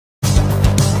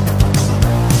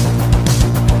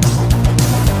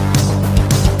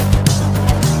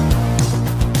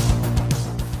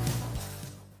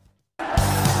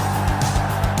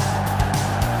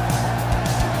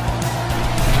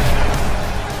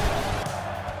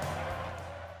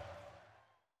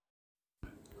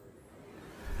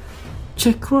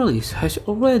Jack Grealish has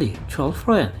already told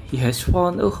friends he has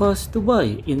found a house to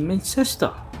buy in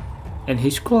Manchester, and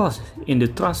he's close in the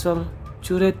transfer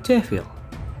to Red Devil.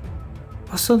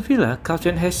 Aston Villa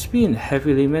captain has been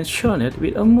heavily mentioned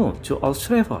with a move to Old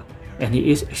Trafford, and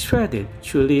he is expected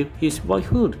to leave his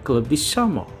boyhood club this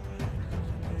summer.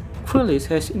 Grealish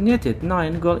has netted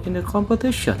 9 goals in the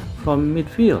competition from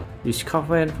midfield this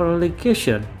campaign for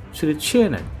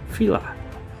relegation-threatened Villa.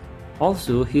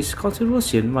 Also, his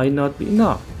contribution might not be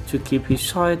enough to keep his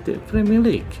side in the Premier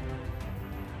League.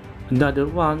 Another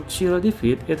 1-0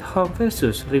 defeat at home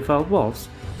versus rival Wolves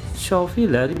saw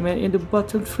Villa remain in the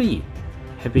bottom 3,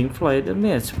 having played a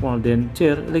match more than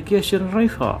their relegation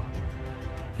rival.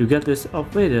 Regardless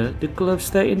of whether the club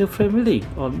stay in the Premier League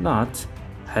or not,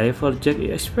 however, Jack is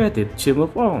expected to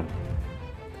move on.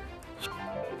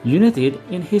 United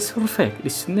in his perfect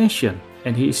destination,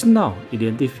 and he is now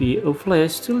identifying a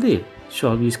place to live,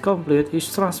 should he complete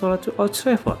his transfer to Old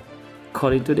Trafford,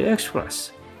 according to the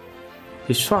Express.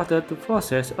 He started the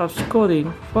process of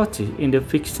scoring 40 in the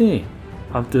fixture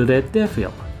of the Red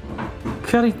Devil.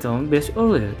 Carrington based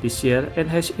earlier this year and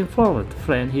has informed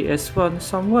friends he has found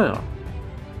somewhere.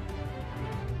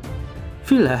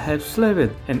 Villa have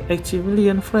slapped an 80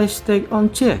 million price tag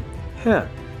on Jack here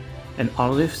and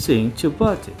are refusing to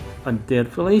budge on their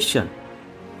valuation.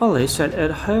 Ole said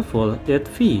at High-Full that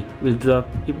fee will drop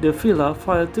if the Villa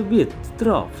fail to beat the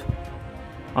drop.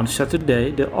 On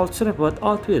Saturday, the Old Trafford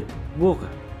outfit booked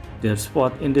their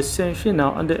spot in the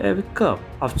semi-final on the FA Cup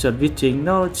after beating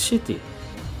Norwich City.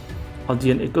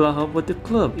 Audience eagerly hoped the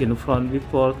club in front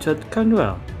before Todd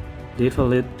Cantwell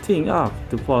developed things up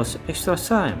to force extra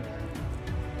time.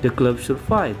 The club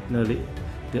survived nearly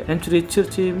the entire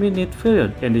 30-minute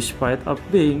period, and despite of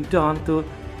being down to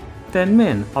 10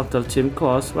 men after Tim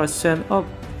Cross was sent off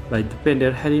by defender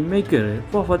Harry Maguire,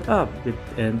 followed up with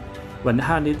an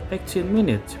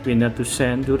 118-minute winner to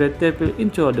send the Red Devil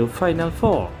into the Final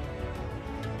Four.